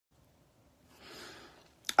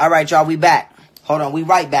All right, y'all, we back. Hold on, we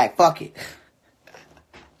right back. Fuck it.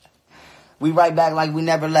 We right back like we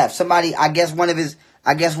never left. Somebody, I guess one of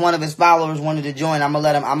his followers wanted to join. I'm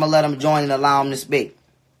gonna let him join and allow him to speak.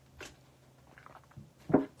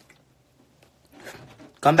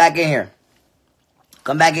 Come back in here.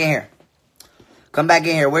 Come back in here. Come back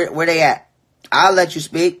in here. Where they at? I'll let you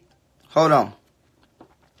speak. Hold on.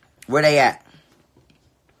 Where they at?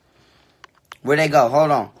 Where they go? Hold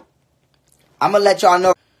on. I'm gonna let y'all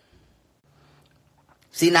know.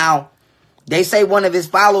 See now, they say one of his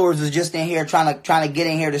followers is just in here trying to get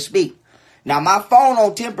in here to speak. Now my phone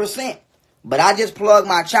on 10%, but I just plugged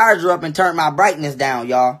my charger up and turned my brightness down,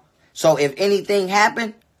 y'all. So if anything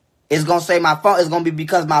happened, it's gonna say my phone. It's gonna be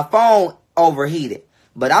because my phone overheated.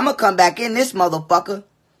 But I'm gonna come back in this motherfucker.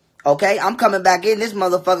 Okay, I'm coming back in this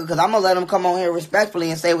motherfucker because I'm gonna let them come on here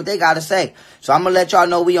respectfully and say what they gotta say. So I'm gonna let y'all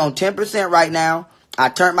know we on 10% right now. I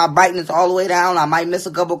turned my brightness all the way down. I might miss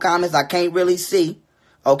a couple comments I can't really see.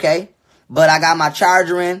 Okay, but I got my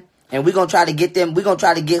charger in, and we're gonna try to get them. We're gonna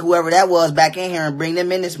try to get whoever that was back in here and bring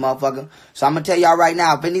them in this motherfucker. So I'm gonna tell y'all right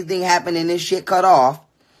now, if anything happened and this shit cut off,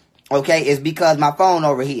 okay, it's because my phone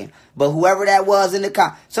overheating. But whoever that was in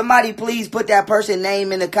the somebody please put that person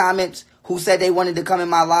name in the comments who said they wanted to come in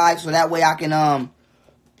my live, so that way I can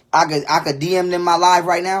I could DM them my live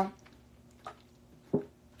right now.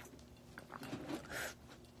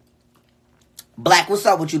 Black, what's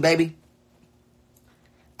up with you, baby?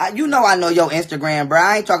 You know I know your Instagram, bro.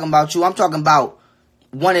 I ain't talking about you. I'm talking about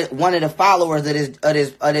one of the followers of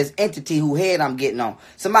this entity who head I'm getting on.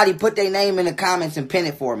 Somebody put their name in the comments and pin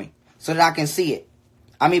it for me so that I can see it.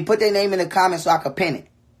 I mean, put their name in the comments so I can pin it.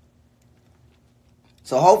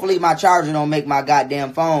 So hopefully my charger don't make my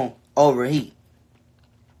goddamn phone overheat.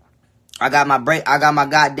 I got my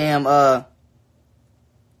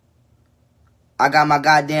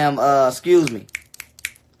excuse me.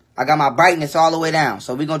 I got my brightness all the way down.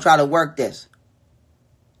 So we're going to try to work this.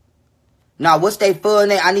 Now, what's their full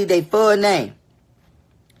name? I need their full name.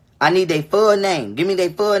 I need their full name. Give me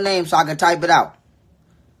their full name so I can type it out.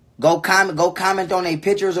 Go comment on their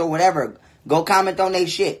pictures or whatever. Go comment on their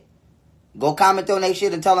shit. Go comment on their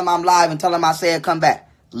shit and tell them I'm live and tell them I said come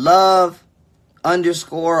back. Love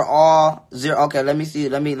 _ all 0. Okay, let me see.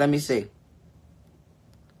 Let me see.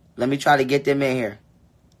 Let me try to get them in here.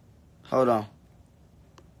 Hold on.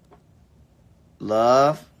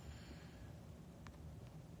 Love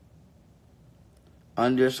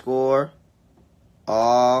 _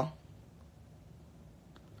 all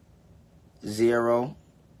 0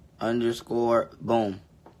 _ boom.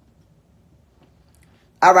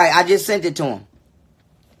 All right, I just sent it to him.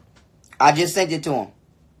 I just sent it to him.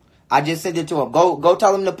 Go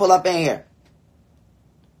tell him to pull up in here.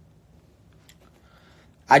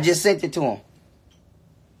 I just sent it to him.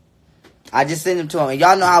 I just sent him to him. And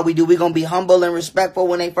y'all know how we do. We're going to be humble and respectful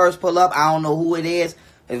when they first pull up. I don't know who it is.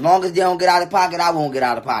 As long as they don't get out of pocket, I won't get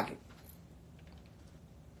out of pocket.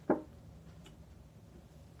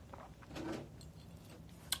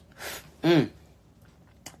 As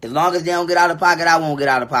long as they don't get out of pocket, I won't get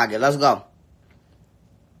out of pocket. Let's go.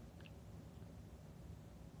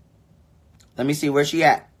 Let me see where she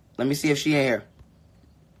at. Let me see if she in here.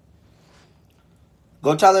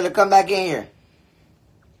 Go tell her to come back in here.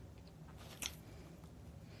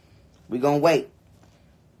 We gonna wait.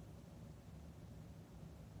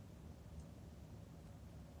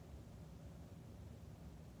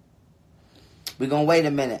 We gonna wait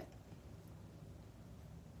a minute.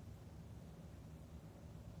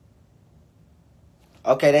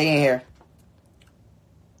 Okay, they in here.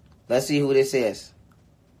 Let's see who this is.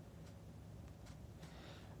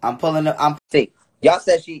 I'm pulling up. See. Y'all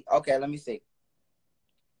said she. Okay, let me see.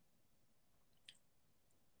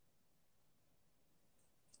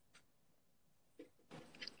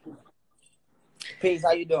 Peace.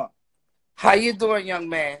 How you doing? How you doing, young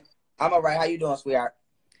man? I'm all right. How you doing, sweetheart?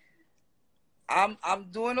 I'm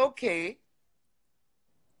doing okay.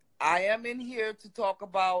 I am in here to talk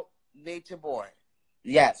about Nature Boy.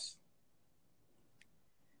 Yes.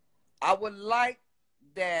 I would like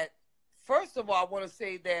that. First of all, I want to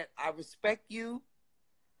say that I respect you.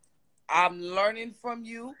 I'm learning from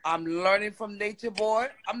you. I'm learning from Nature Boy.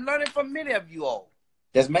 I'm learning from many of you all.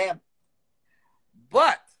 Yes, ma'am.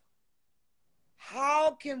 But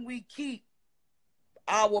how can we keep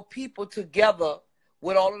our people together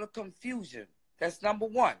with all of the confusion? That's number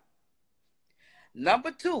one. Number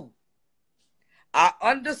two, I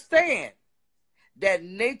understand that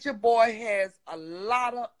Nature Boy has a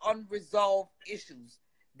lot of unresolved issues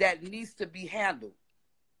that needs to be handled.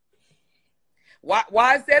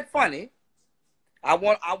 Why is that funny? I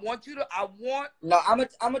want you to. No, I'm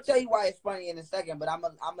gonna tell you why it's funny in a second, but I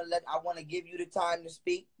want to give you the time to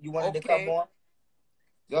speak. You wanted to come Okay. on.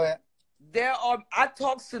 Go ahead. I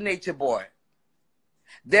talk to Nature Boy.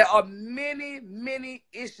 There are many, many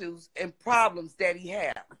issues and problems that he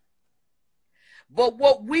has. But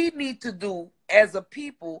what we need to do as a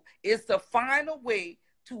people is to find a way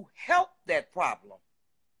to help that problem.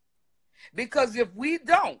 Because if we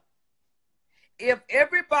don't, if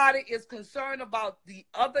everybody is concerned about the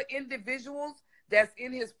other individuals that's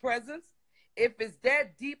in his presence, if it's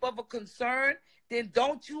that deep of a concern, then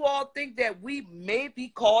don't you all think that we may be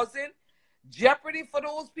causing jeopardy for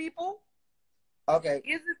those people? Okay.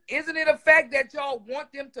 Isn't it a fact that y'all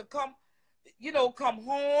want them to come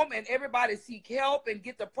home and everybody seek help and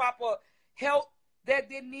get the proper help that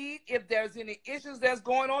they need if there's any issues that's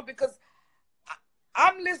going on? Because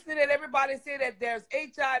I'm listening to everybody say that there's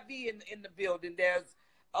HIV in the building, there's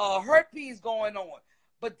herpes going on,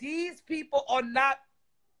 but these people are not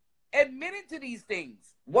admitting to these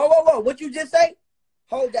things. Whoa! What you just say?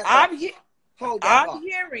 Hold that. I'm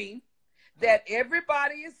hearing that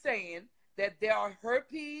everybody is saying that there are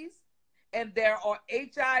herpes and there are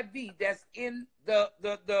HIV that's in the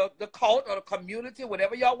cult or the community,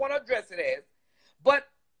 whatever y'all want to address it as. But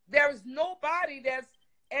there is nobody that's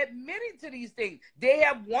admitting to these things. They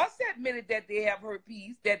have once admitted that they have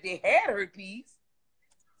herpes, that they had herpes.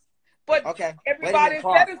 But okay, everybody's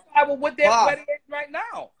satisfied with what they're right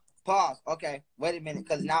now. Pause. Okay, wait a minute,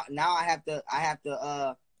 because now I have to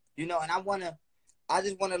and I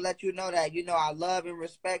just want to let you know that I love and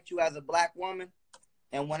respect you as a black woman.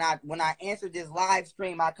 And when I answered this live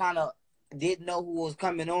stream, I kind of didn't know who was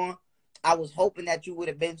coming on. I was hoping that you would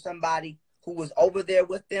have been somebody who was over there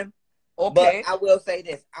with them. Okay. But I will say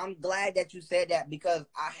this: I'm glad that you said that, because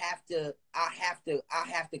I have to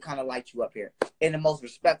kind of light you up here in the most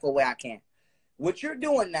respectful way I can. What you're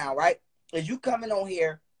doing now, right, is you coming on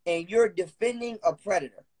here and you're defending a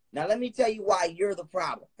predator. Now, let me tell you why you're the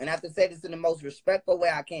problem. And I have to say this in the most respectful way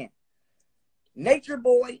I can. Nature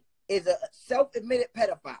Boy is a self-admitted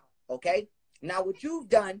pedophile, okay? Now, what you've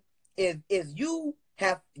done is you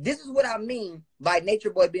have, this is what I mean by Nature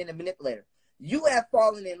Boy being a manipulator. You have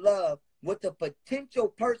fallen in love with the potential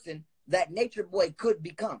person that Nature Boy could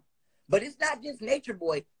become. But it's not just Nature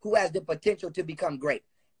Boy who has the potential to become great.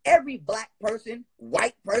 Every black person,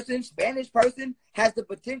 white person, Spanish person has the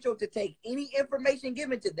potential to take any information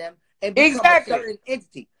given to them and become a certain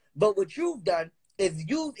entity. But what you've done is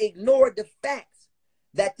you've ignored the facts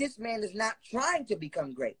that this man is not trying to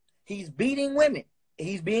become great. He's beating women.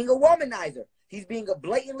 He's being a womanizer. He's being a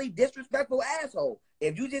blatantly disrespectful asshole.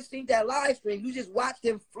 If you just seen that live stream, you just watched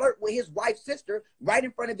him flirt with his wife's sister right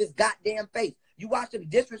in front of his goddamn face. You watched him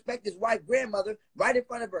disrespect his wife's grandmother right in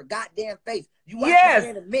front of her goddamn face. You watched this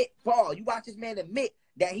man admit, Paul, you watched this man admit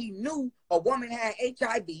that he knew a woman had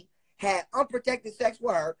HIV, had unprotected sex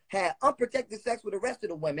with her, had unprotected sex with the rest of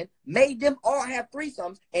the women, made them all have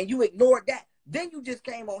threesomes, and you ignored that. Then you just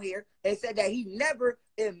came on here and said that he never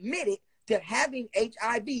admitted to having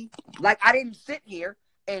HIV. Like, I didn't sit here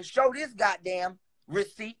and show this goddamn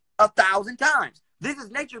receipt 1,000 times. This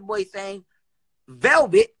is Nature Boy saying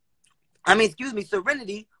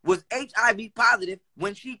Serenity was HIV positive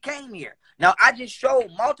when she came here. Now, I just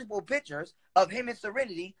showed multiple pictures of him and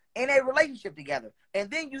Serenity in a relationship together. And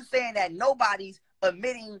then you saying that nobody's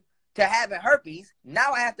admitting to having herpes.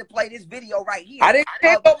 Now I have to play this video right here. I didn't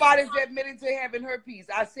say nobody's admitting to having herpes.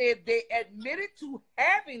 I said they admitted to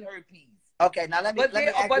having herpes. Okay, now let me ask you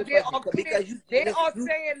a question, because they are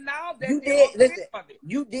saying now that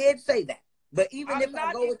you did say that. But even if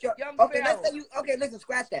I go with your listen,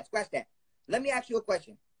 scratch that. Let me ask you a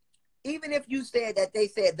question. Even if you said that they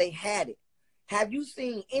said they had it, have you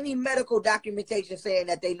seen any medical documentation saying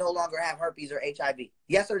that they no longer have herpes or HIV?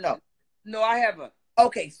 Yes or no? No, I haven't.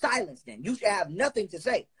 Okay, silence then. You should have nothing to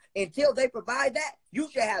say. Until they provide that, you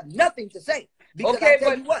should have nothing to say. Because I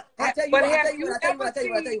tell you what.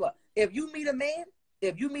 If you meet a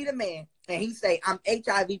man and he say, I'm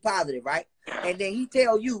HIV positive, right? And then he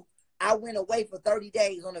tell you, I went away for 30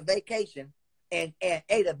 days on a vacation and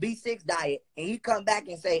ate a B6 diet, and he come back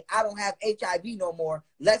and say, I don't have HIV no more,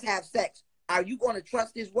 let's have sex. Are you going to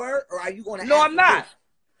trust his word, or are you going to No, I'm not.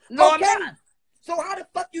 No, I'm not. So how the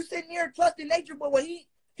fuck you sitting here trusting Nature Boy when he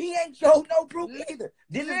ain't showed no proof either?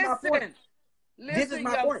 This is my point. This is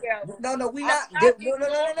my point. No, we not.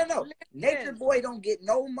 No. Nature Boy don't get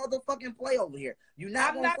no motherfucking play over here.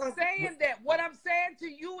 I'm not saying that. What I'm saying to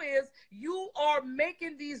you is you are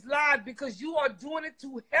making these lies because you are doing it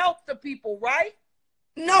to help the people, right?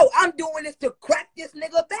 No, I'm doing this to crack this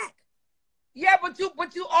nigga back. Yeah, but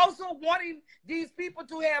you also wanting these people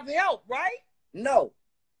to have help, right? No,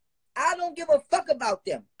 I don't give a fuck about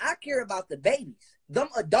them. I care about the babies. Them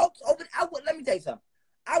adults over there, let me tell you something.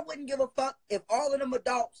 I wouldn't give a fuck if all of them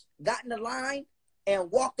adults got in the line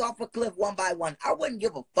and walked off a cliff one by one. I wouldn't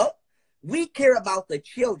give a fuck. We care about the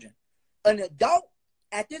children. An adult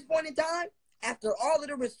at this point in time, after all of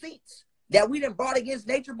the receipts that we done brought against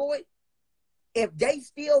Nature Boy, if they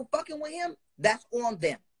still fucking with him, that's on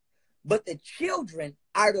them. But the children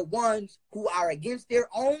are the ones who are against their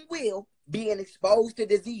own will being exposed to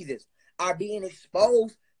diseases, are being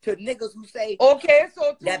exposed to niggas who say okay,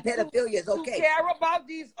 so that pedophilia is okay. To care about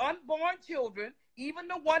these unborn children, even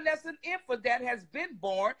the one that's an infant that has been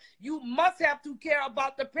born, you must have to care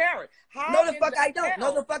about the parent. No, the fuck I don't.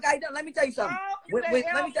 No, the fuck I don't. Let me tell you something. Let me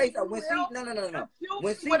tell you something.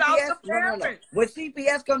 When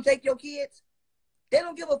CPS come take your kids, they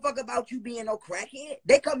don't give a fuck about you being no crackhead.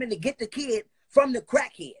 They come in to get the kid from the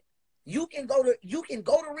crackhead. You can go to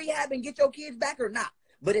rehab and get your kids back or not.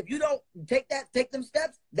 But if you don't take them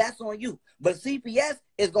steps, that's on you. But CPS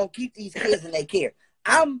is gonna keep these kids in their care.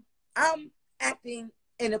 I'm acting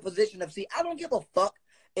in a position of I don't give a fuck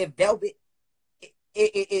if Velvet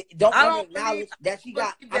don't want to acknowledge that she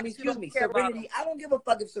got. Serenity. I don't give a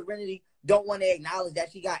fuck if Serenity don't want to acknowledge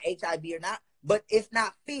that she got HIV or not. But it's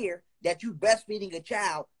not fair that you breastfeeding a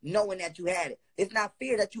child knowing that you had it. It's not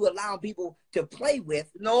fair that you allowing people to play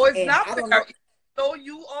with. No, it's not fair. So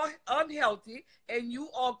you are unhealthy and you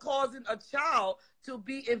are causing a child to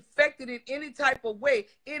be infected in any type of way.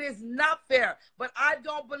 It is not fair. But I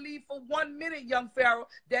don't believe for 1 minute, young Pharaoh,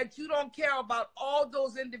 that you don't care about all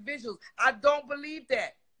those individuals. I don't believe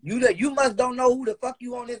that. You must don't know who the fuck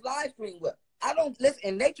you on this live stream with. I don't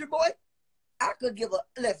listen. Nature Boy, I could give a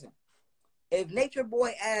listen. If Nature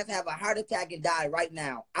Boy ass have a heart attack and die right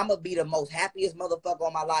now, I'm gonna be the most happiest motherfucker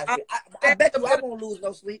on my live stream. I bet you I won't lose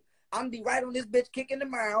no sleep. I'm gonna be right on this bitch kicking the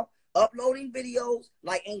mouth, uploading videos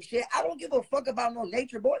like ain't shit. I don't give a fuck about no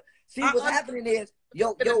Nature Boy. See what's happening is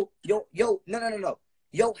no.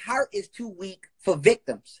 Your heart is too weak for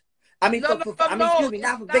victims. I mean, excuse me,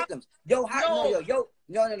 not for victims. Your heart, no.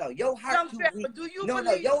 Your heart too weak.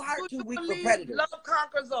 Your heart too weak for predators. Love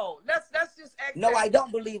conquers all. Let's just act. No, I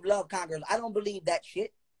don't believe love conquers. I don't believe that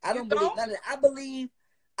shit. I don't believe none of that.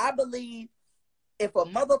 I believe if a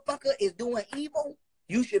motherfucker is doing evil,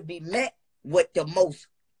 you should be met with the most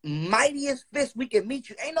mightiest fist we can meet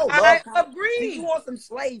you. Ain't no love. I agree. You want some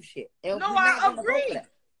slave shit? No, I agree.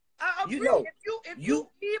 I agree. If you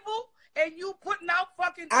evil and you putting out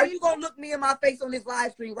fucking are you gonna look me in my face on this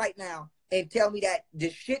live stream right now and tell me that the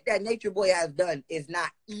shit that Nature Boy has done is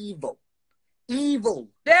not evil? Evil.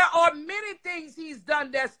 There are many things he's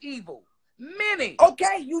done that's evil. Many.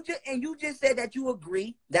 Okay, you just said that you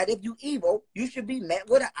agree that if you evil, you should be met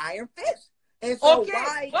with an iron fist. And so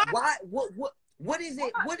what is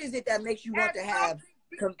it that makes you want to have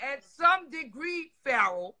at some degree,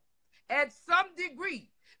 Pharaoh, at some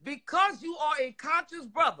degree, because you are a conscious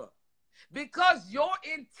brother, because your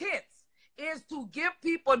intent is to give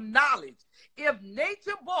people knowledge. If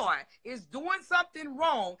Nature Boy is doing something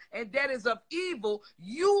wrong and that is of evil,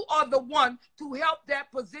 you are the one to help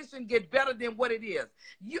that position get better than what it is.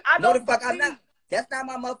 I'm not. That's not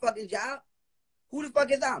my motherfucking job. Who the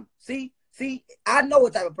fuck is I? See, I know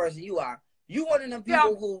what type of person you are. You one of them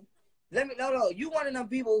people who you one of them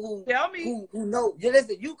people who tell me who know.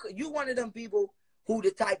 Listen, you one of them people who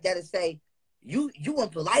the type that'll say you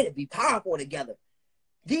and Polite be powerful together.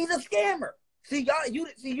 He's a scammer. See y'all. You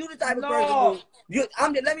the type of person who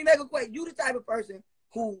let me make a quick. You the type of person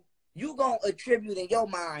who you gonna attribute in your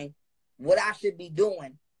mind what I should be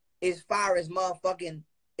doing as far as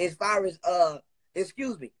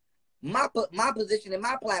excuse me. My position in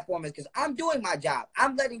my platform is because I'm doing my job.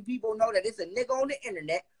 I'm letting people know that it's a nigga on the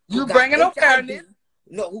internet who bringing awareness.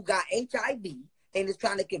 Who got HIV and is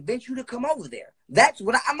trying to convince you to come over there. That's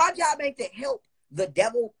what my job ain't to help the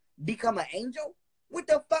devil become an angel. What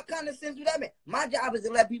the fuck kind of sense do that make? My job is to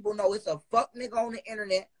let people know it's a fuck nigga on the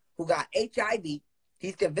internet who got HIV.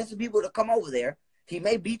 He's convincing people to come over there. He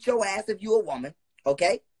may beat your ass if you're a woman,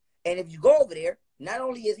 okay? And if you go over there, not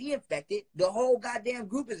only is he infected, the whole goddamn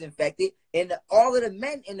group is infected, and all of the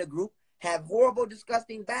men in the group have horrible,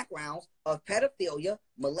 disgusting backgrounds of pedophilia,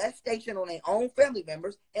 molestation on their own family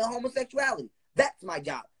members, and homosexuality. That's my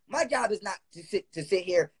job. My job is not to sit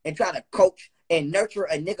here and try to coach and nurture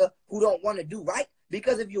a nigga who don't want to do right.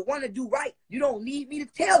 Because if you want to do right, you don't need me to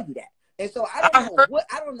tell you that. And so I don't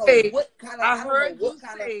know what kind of. I heard you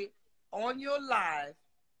say on your live,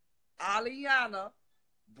 Aliana,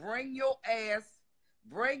 bring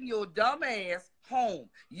your dumb ass home.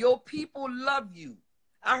 Your people love you.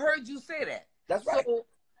 I heard you say that. That's right. So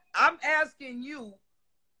I'm asking you,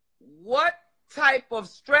 what type of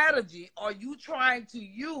strategy are you trying to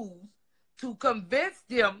use to convince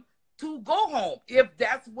them to go home? If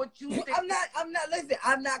that's what you think. Listen,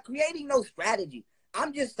 I'm not creating no strategy.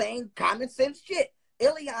 I'm just saying common sense shit.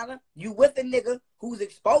 Ileana, you with a nigga who's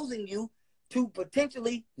exposing you to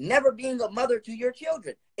potentially never being a mother to your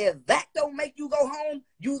children. If that don't make you go home,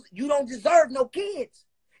 you don't deserve no kids.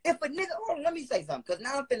 If a nigga, hold on, let me say something, because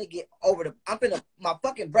now I'm finna get over my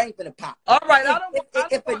fucking brain finna pop. All right,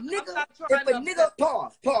 If a nigga,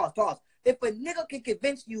 pause. If a nigga can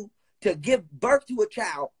convince you to give birth to a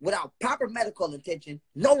child without proper medical attention,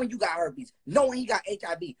 knowing you got herpes, knowing you got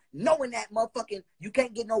HIV, knowing that motherfucking you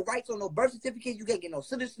can't get no rights on no birth certificate, you can't get no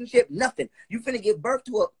citizenship, nothing. You finna give birth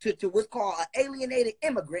to what's called an alienated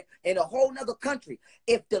immigrant in a whole nother country.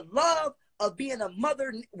 If the love of being a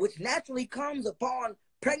mother, which naturally comes upon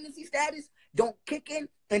pregnancy status, don't kick in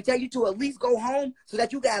and tell you to at least go home so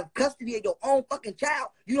that you can have custody of your own fucking child,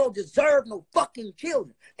 you don't deserve no fucking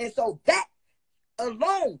children. And so that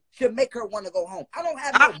alone should make her want to go home. I don't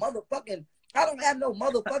have no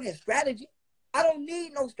motherfucking strategy. I don't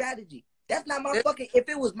need no strategy. That's not my fucking. If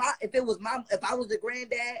I was the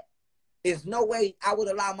granddad, there's no way I would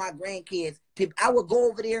allow my grandkids to. I would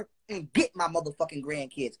go over there and get my motherfucking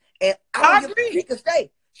grandkids, and she could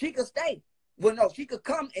stay. She could stay. Well, no, she could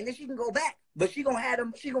come and then she can go back. But she gonna have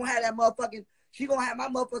them. She gonna have that motherfucking. She gonna have my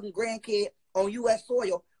motherfucking grandkid on U.S.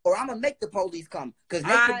 soil. Or I'm gonna make the police come, because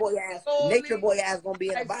Nature Boy ass gonna be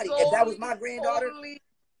in the body. If that was my granddaughter,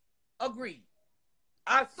 agree.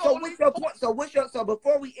 So what's your point? So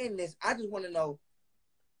before we end this, I just want to know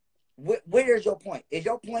where's your point? Is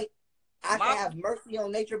your point I can have mercy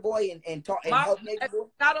on Nature Boy and talk and help Nature Boy?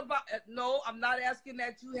 No, I'm not asking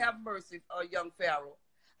that you have mercy, young Pharaoh.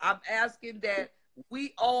 I'm asking that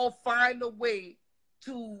we all find a way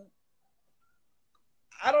to.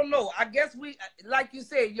 I don't know. I guess we, like you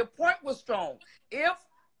said, your point was strong. If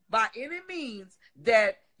by any means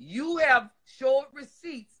that you have showed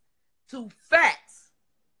receipts to facts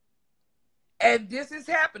and this is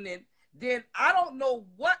happening, then I don't know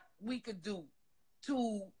what we could do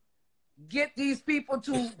to get these people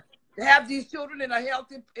to have these children in a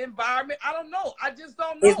healthy environment. I don't know. I just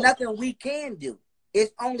don't know. It's nothing we can do.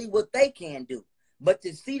 It's only what they can do. But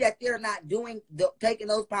to see that they're not taking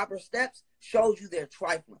those proper steps shows you they're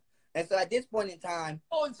trifling. And so at this point in time.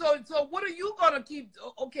 Oh, so what are you gonna keep?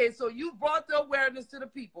 Okay, so you brought the awareness to the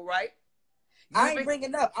people, right? I ain't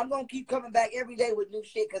bringing up. I'm gonna keep coming back every day with new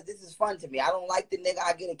shit because this is fun to me. I don't like the nigga.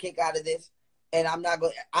 I get a kick out of this, and I'm not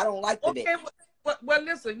gonna. I don't like the bitch. Well,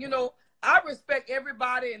 listen. I respect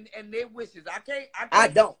everybody and their wishes. I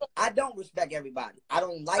don't respect everybody. I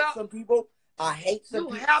don't like some people. I hate some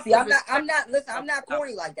people. See, I'm not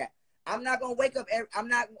corny like that. I'm not gonna wake up. I'm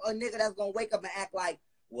not a nigga that's gonna wake up and act like,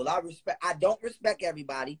 well, I don't respect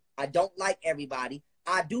everybody. I don't like everybody.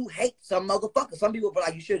 I do hate some motherfuckers. Some people are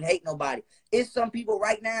like, you shouldn't hate nobody. It's some people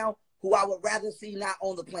right now who I would rather see not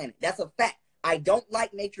on the planet. That's a fact. I don't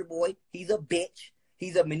like Nature Boy. He's a bitch.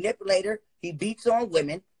 He's a manipulator. He beats on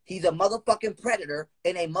women. He's a motherfucking predator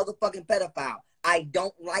and a motherfucking pedophile. I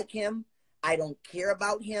don't like him. I don't care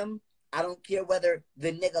about him. I don't care whether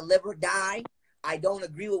the nigga live or die. I don't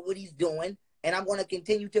agree with what he's doing. And I'm going to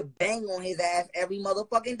continue to bang on his ass every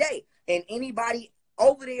motherfucking day. And anybody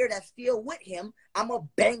over there that's still with him, I'm going to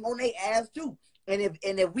bang on their ass too. And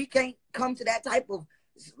if we can't come to that type of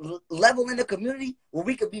level in the community where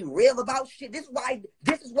we could be real about shit, this is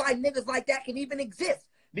why niggas like that can even exist.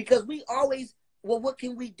 Because we always, well, what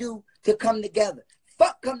can we do to come together?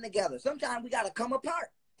 Fuck come together. Sometimes we got to come apart.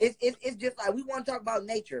 It's just like we want to talk about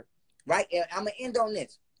nature. Right? And I'm going to end on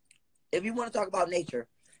this. If you want to talk about nature,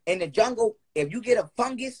 in the jungle, if you get a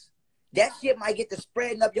fungus, that shit might get to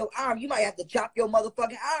spreading up your arm. You might have to chop your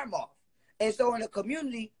motherfucking arm off. And so in the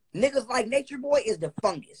community, niggas like Nature Boy is the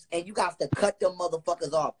fungus. And you got to cut them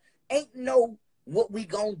motherfuckers off. Ain't no what we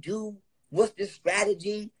gonna do. What's the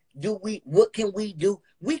strategy? What can we do?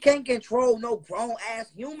 We can't control no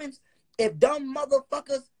grown-ass humans. If dumb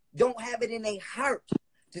motherfuckers don't have it in their heart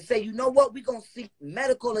to say, you know what, we're going to seek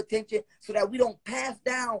medical attention so that we don't pass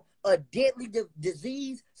down a deadly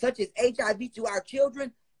disease such as HIV to our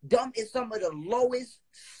children. Dumb is some of the lowest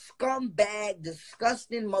scumbag,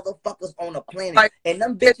 disgusting motherfuckers on the planet. Right. And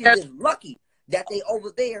them bitches is lucky that they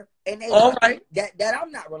over there and they that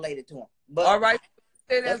I'm not related to them. But all right.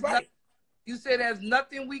 That's right. You said there's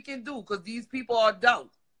nothing we can do because these people are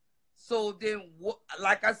adults. So then,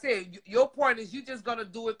 like I said, your point is you just going to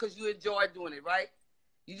do it because you enjoy doing it, right?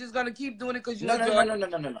 You just gonna keep doing it because you enjoy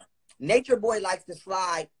it? No. Nature Boy likes to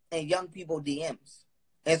slide in young people DMs.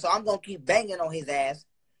 And so I'm gonna keep banging on his ass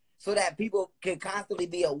so that people can constantly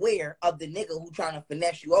be aware of the nigga who trying to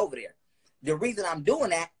finesse you over there. the reason I'm doing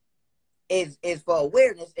that is for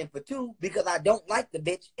awareness, and for two, because I don't like the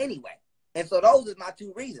bitch anyway. And so those are my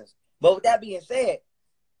two reasons. But with that being said,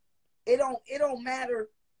 it don't matter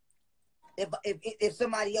if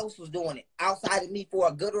somebody else was doing it outside of me for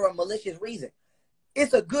a good or a malicious reason.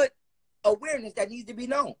 It's a good awareness that needs to be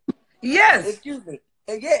known. Yes. Excuse me.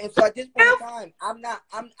 And yeah, and so at this point in time,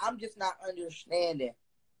 I'm just not understanding.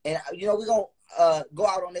 And you know, we're gonna go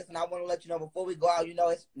out on this, and I want to let you know before we go out, you know,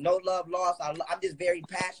 it's no love lost. I'm just very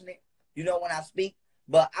passionate, you know, when I speak,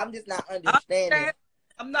 but I'm just not understanding.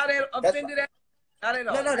 I'm not offended at not at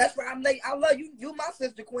all. No, that's right. I love you. You my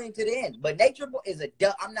sister queen to the end. But Nature Boy is a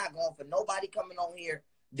duh. I'm not going for nobody coming on here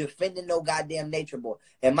defending no goddamn Nature Boy.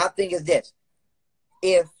 And my thing is this: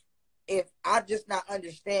 if I'm just not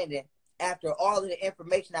understanding after all of the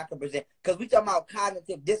information I can present, because we talking about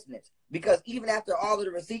cognitive dissonance. Because even after all of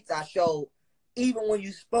the receipts I showed, even when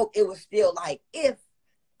you spoke, it was still like if,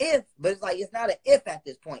 but it's like it's not an if at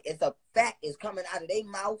this point. It's a fact. It's coming out of their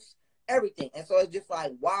mouths, everything. And so it's just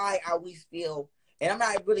like, why are we still? And I'm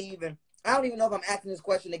not really even. I don't even know if I'm asking this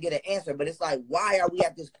question to get an answer. But it's like, why are we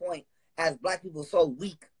at this point as Black people so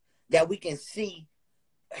weak that we can see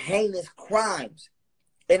heinous crimes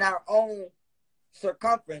in our own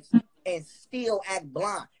circumference and still act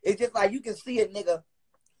blind? It's just like you can see a nigga.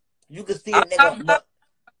 You can see a nigga.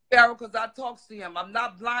 Pharaoh, because I talk to him. I'm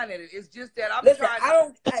not blind at it. It's just that I'm listen,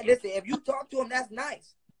 trying listen, if you talk to him, that's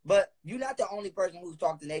nice. But you're not the only person who's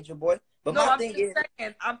talked to Nature Boy. But no, my I'm thing just is,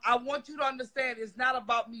 saying, I want you to understand it's not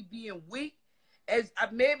about me being weak. As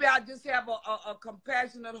maybe I just have a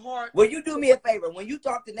compassionate heart. Well, you do me a favor. When you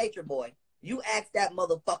talk to Nature Boy, you ask that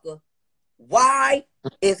motherfucker, why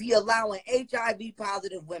is he allowing HIV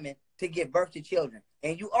positive women to give birth to children?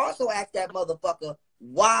 And you also ask that motherfucker,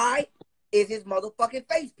 why is his motherfucking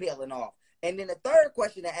face peeling off? And then the third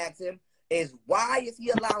question to ask him is, why is he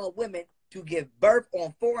allowing women to give birth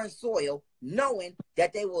on foreign soil, knowing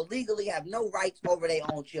that they will legally have no rights over their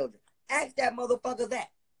own children? Ask that motherfucker that.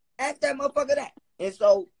 Ask that motherfucker that. And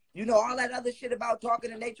so, you know, all that other shit about talking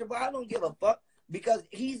to Nature Boy, I don't give a fuck, because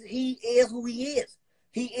he is who he is.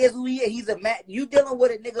 He is who he is. He's a man. You dealing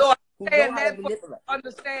with a nigga who know how to manipulate.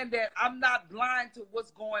 Understand that I'm not blind to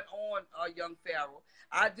what's going on, young Pharaoh.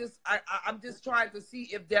 I'm just trying to see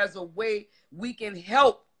if there's a way we can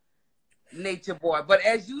help Nature Boy. But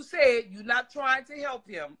as you said, you're not trying to help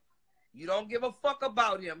him. You don't give a fuck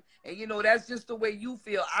about him. And, you know, that's just the way you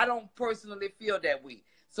feel. I don't personally feel that way.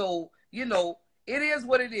 So, you know, it is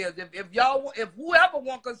what it is. If whoever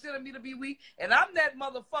want to consider me to be weak, and I'm that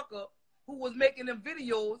motherfucker who was making them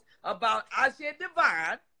videos about I Said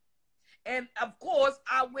Divine, and of course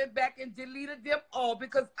I went back and deleted them all,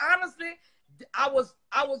 because honestly, I was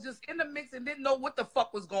just in the mix and didn't know what the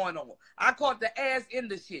fuck was going on. I caught the ass in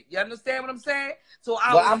the shit. You understand what I'm saying? So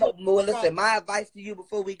listen, my advice to you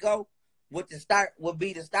before we go would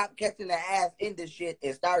be to stop catching the ass in the shit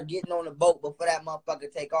and start getting on the boat before that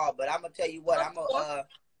motherfucker take off. But I'm gonna tell you what,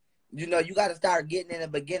 you know, you gotta start getting in the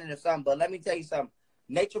beginning of something. But let me tell you something.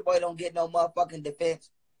 Nature Boy don't get no motherfucking defense.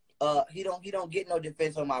 He don't get no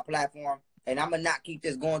defense on my platform. And I'm gonna not keep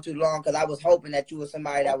this going too long, because I was hoping that you were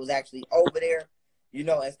somebody that was actually over there, you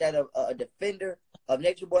know, instead of a defender of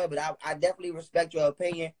Nature Boy. But I definitely respect your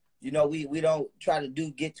opinion. You know, we don't try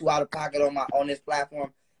to get too out of pocket on this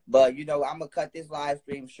platform. But you know, I'm gonna cut this live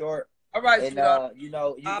stream short. All right, and you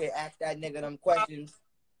know, you can ask that nigga them questions.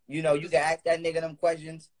 You know, you can ask that nigga them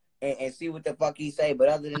questions and see what the fuck he say. But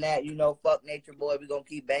other than that, you know, fuck Nature Boy. We gonna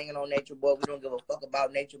keep banging on Nature Boy. We don't give a fuck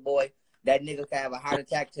about Nature Boy. That nigga can have a heart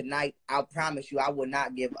attack tonight. I promise you, I would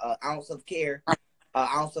not give an ounce of care, an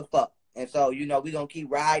ounce of fuck. And so, you know, we gonna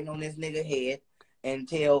keep riding on this nigga head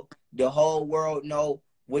until the whole world know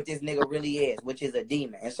what this nigga really is, which is a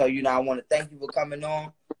demon. And so, you know, I want to thank you for coming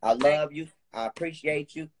on. I love you. I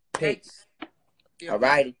appreciate you. Peace. All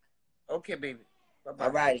righty. Okay, baby. Bye-bye.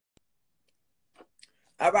 All righty.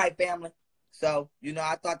 All right, family. So, you know,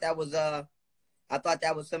 I thought that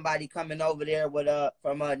was somebody coming over there with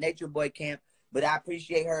from Nature Boy camp, but I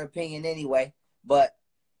appreciate her opinion anyway. But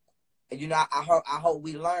you know, I hope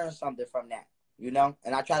we learn something from that. You know,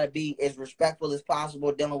 and I try to be as respectful as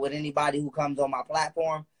possible dealing with anybody who comes on my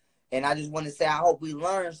platform. And I just want to say I hope we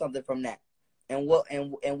learn something from that. And what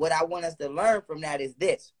I want us to learn from that is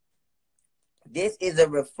this. This is a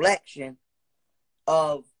reflection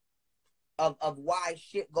of why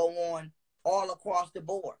shit go on all across the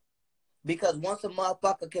board. Because once a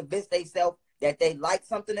motherfucker convince themselves that they like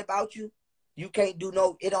something about you, you can't do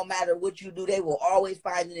it don't matter what you do, they will always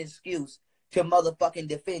find an excuse to motherfucking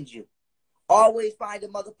defend you. Always find a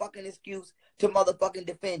motherfucking excuse to motherfucking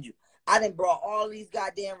defend you. I done brought all these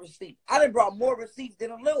goddamn receipts. I done brought more receipts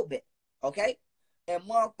than a little bit. Okay? And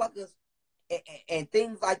motherfuckers and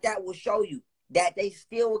things like that will show you that they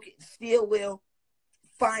still will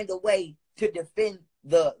find a way to defend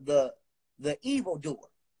the evildoer.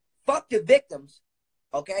 Fuck the victims,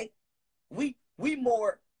 okay? We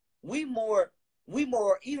more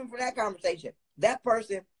even from that conversation. That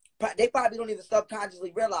person, they probably don't even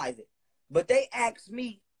subconsciously realize it, but they ask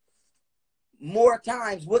me more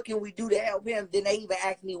times, what can we do to help him, than they even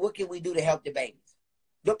ask me, what can we do to help the babies?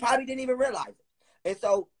 They probably didn't even realize it. And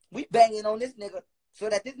so we banging on this nigga so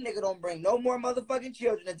that this nigga don't bring no more motherfucking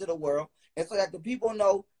children into the world, and so that the people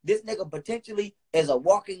know this nigga potentially is a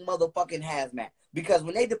walking motherfucking hazmat. Because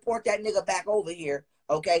when they deport that nigga back over here,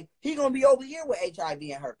 okay, he gonna be over here with HIV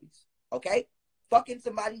and herpes, okay, fucking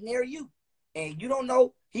somebody near you, and you don't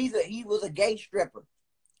know he was a gay stripper,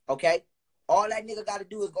 okay. All that nigga got to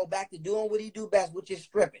do is go back to doing what he do best, which is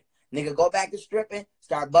stripping. Nigga, go back to stripping,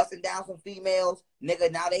 start busting down some females.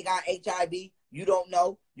 Nigga, now they got HIV. You don't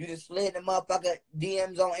know. You just slid the motherfucker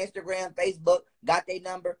DMs on Instagram, Facebook, got their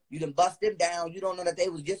number. You done bust them down. You don't know that they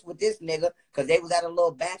was just with this nigga because they was at a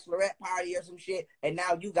little bachelorette party or some shit, and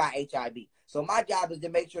now you got HIV. So my job is to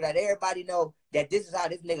make sure that everybody know that this is how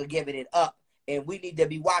this nigga giving it up, and we need to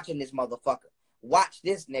be watching this motherfucker. Watch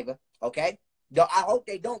this nigga, okay? I hope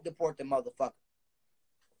they don't deport the motherfucker.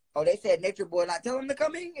 Oh, they said Nature Boy, not tell him to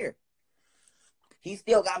come in here. He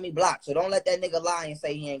still got me blocked, so don't let that nigga lie and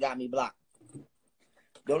say he ain't got me blocked.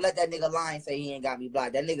 Don't let that nigga lie and say he ain't got me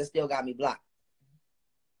blocked. That nigga still got me blocked.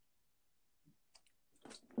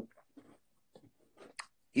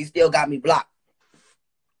 He still got me blocked.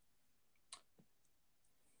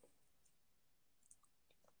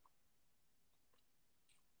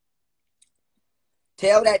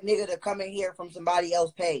 Tell that nigga to come in here from somebody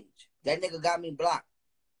else's page. That nigga got me blocked.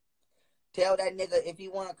 Tell that nigga if he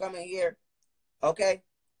want to come in here, okay?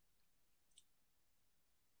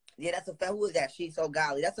 Yeah, that's a fact. Who is that? She's so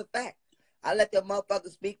godly. That's a fact. I let them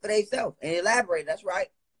motherfuckers speak for themselves and elaborate. That's right.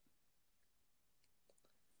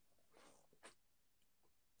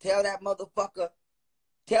 Tell that motherfucker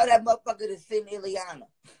to send Ileana.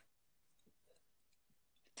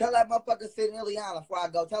 Tell that motherfucker to send Ileana before I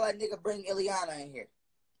go. Tell that nigga bring Ileana in here.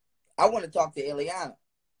 I want to talk to Ileana.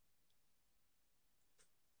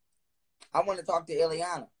 I want to talk to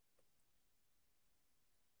Ileana.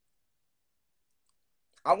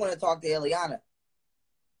 I want to talk to Ileana.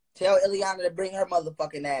 Tell Ileana to bring her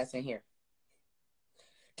motherfucking ass in here.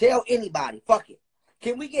 Tell anybody. Fuck it.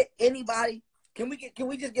 Can we get anybody? Can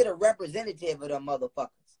we just get a representative of them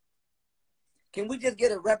motherfuckers? Can we just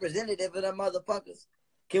get a representative of them motherfuckers?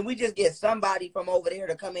 Can we just get somebody from over there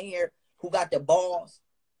to come in here who got the balls?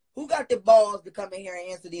 Who got the balls to come in here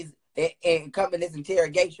and answer these and come in this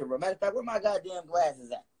interrogation room? Matter of fact, where my goddamn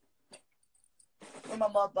glasses at? Where my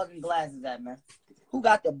motherfucking glasses at, man? Who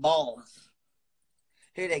got the balls?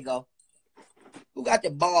 Here they go. Who got the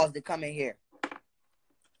balls to come in here?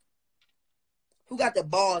 Who got the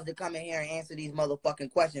balls to come in here and answer these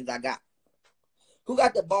motherfucking questions I got? Who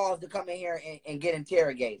got the balls to come in here and get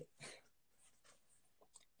interrogated?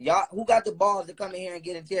 Y'all, who got the balls to come in here and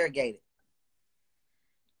get interrogated?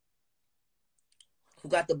 Who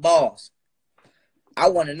got the balls? I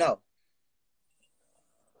want to know.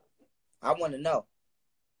 I want to know.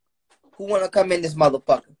 Who want to come in this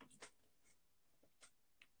motherfucker?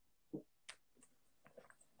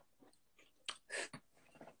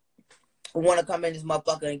 Who want to come in this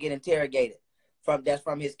motherfucker and get interrogated? That's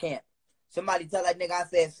from his camp. Somebody tell that nigga I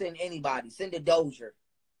said send anybody. Send a dozier.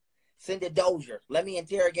 Send a dozier. Let me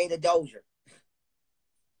interrogate a dozier.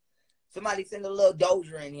 Somebody send a little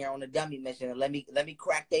dozier in here on a dummy mission and let me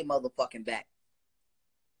crack they motherfucking back.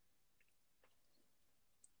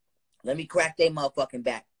 Let me crack they motherfucking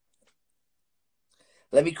back.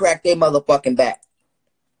 Let me crack they motherfucking back.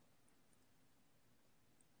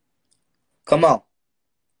 Come on.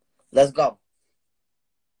 Let's go.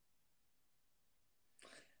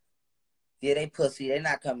 Yeah, they pussy. They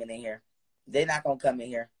not coming in here. They not gonna come in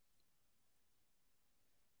here.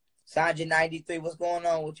 Sanja 93, what's going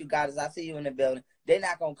on with you guys? I see you in the building. They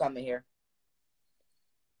not gonna come in here.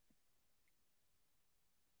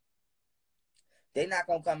 They not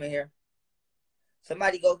gonna come in here.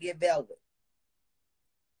 Somebody go get Velvet.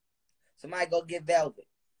 Somebody go get Velvet.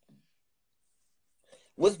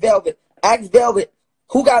 What's Velvet? Ask Velvet.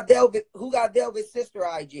 Who got Velvet? Who got Velvet's sister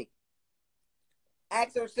IG?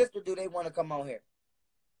 Ask her sister, do they want to come on here?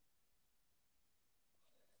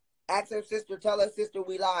 Ask her sister, tell her sister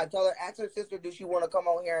we live. Ask her sister, do she want to come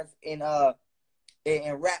on here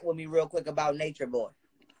and rap with me real quick about Nature Boy?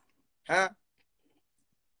 Huh?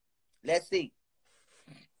 Let's see.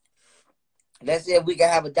 Let's see if we can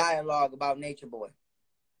have a dialogue about Nature Boy.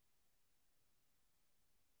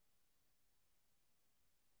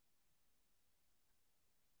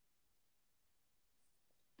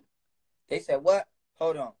 They said what?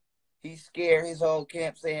 Hold on. He's scared. His whole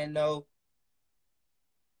camp saying no.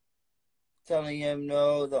 Telling him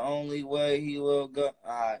no. The only way he will go.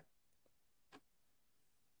 All right.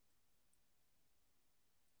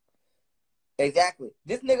 Exactly.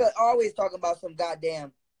 This nigga always talking about some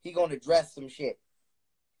goddamn, he gonna address some shit.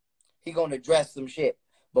 He gonna address some shit.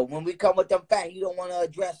 But when we come with them facts, he don't want to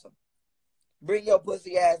address them. Bring your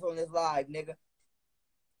pussy ass on this live, nigga.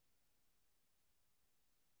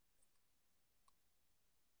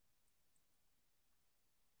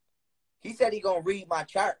 He said he gonna read my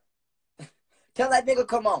chart. Tell that nigga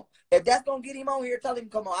come on. If that's gonna get him on here, tell him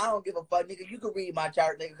come on. I don't give a fuck, nigga. You can read my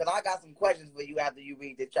chart, nigga, because I got some questions for you after you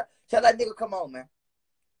read this chart. Tell that nigga come on, man.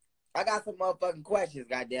 I got some motherfucking questions,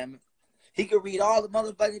 goddammit. He can read all the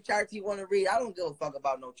motherfucking charts he want to read. I don't give a fuck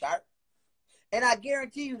about no chart. And I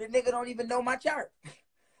guarantee you the nigga don't even know my chart.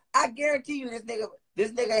 I guarantee you this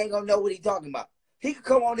nigga ain't gonna know what he talking about. He could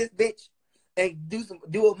come on this bitch and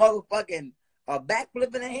do a motherfucking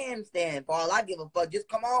backflip and a handstand for all I give a fuck. Just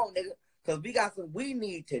come on, nigga. Cause we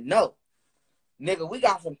need to know. Nigga, we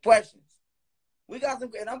got some questions.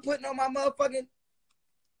 And I'm putting on my motherfucking.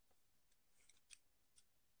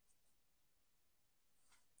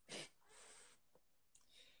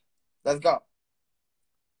 Let's go.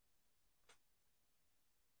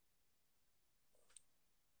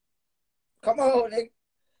 Come on, nigga.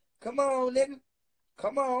 Come on, nigga.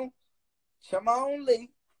 Come on. Come on,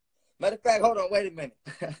 Lee. Matter of fact, hold on, wait a minute.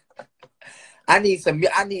 I need some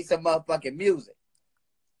motherfucking music.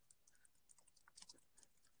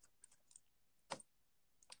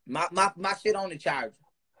 My shit on the charger.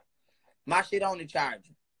 My shit on the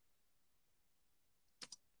charger.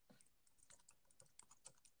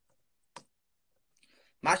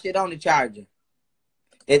 My shit on the charger.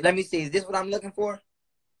 Let me see. Is this what I'm looking for?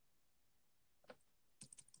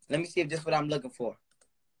 Let me see if this is what I'm looking for.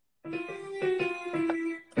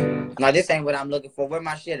 No, this ain't what I'm looking for. Where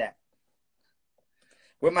my shit at?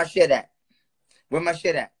 Where my shit at? Where my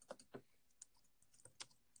shit at?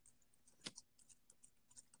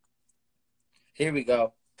 Here we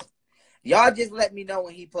go. Y'all just let me know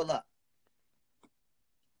when he pull up.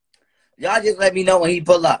 Y'all just let me know when he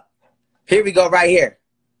pull up. Here we go right here.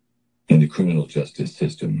 In the criminal justice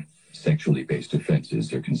system, sexually based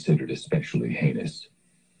offenses are considered especially heinous.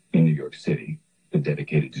 In New York City, the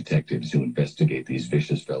dedicated detectives who investigate these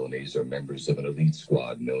vicious felonies are members of an elite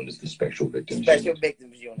squad known as the Special Victims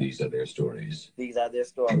Unit. These are their stories. These are their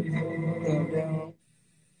stories.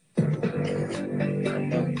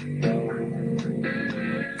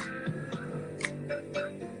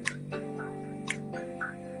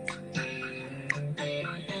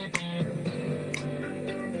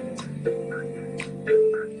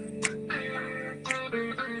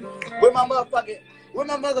 Where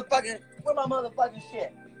my motherfucking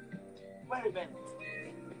shit? Wait a minute.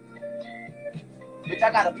 Bitch,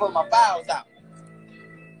 I gotta pull my files out.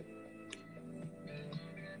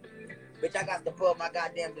 Bitch, I got to pull my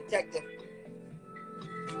goddamn detective.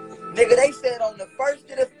 Nigga, they said on the 1st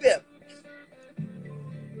to the 5th.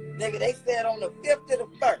 Nigga, they said on the 5th to the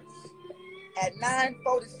 1st. At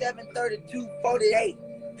 9:47, 32, 48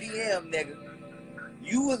 p.m., nigga.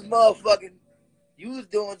 You was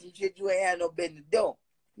doing some shit you ain't had no business doing,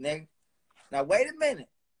 nigga. Now, wait a minute.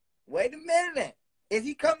 Is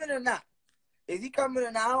he coming or not? I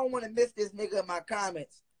don't want to miss this nigga in my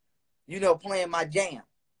comments, playing my jam,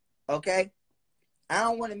 okay? I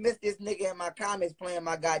don't want to miss this nigga in my comments playing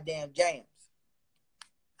my goddamn jams,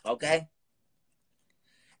 okay?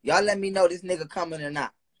 Y'all let me know this nigga coming or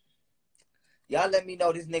not.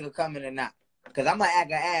 Because I'm going to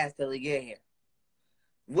act an ass till he get here.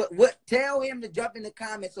 Tell him to jump in the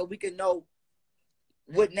comments so we can know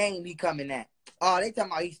what name he coming at. Oh, they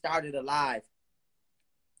talking about he started a live.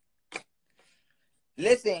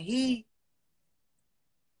 Listen, he's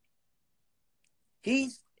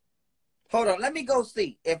hold on, let me go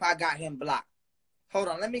see if I got him blocked. Hold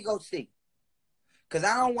on, let me go see. Cause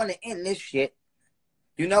I don't want to end this shit.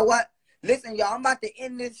 You know what? Listen, y'all, I'm about to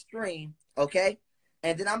end this stream, okay?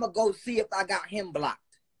 And then I'm gonna go see if I got him blocked.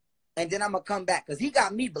 And then I'm gonna come back, cause he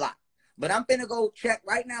got me blocked. But I'm finna go check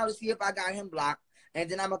right now to see if I got him blocked. And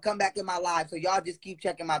then I'm gonna come back in my live. So y'all just keep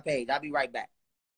checking my page. I'll be right back.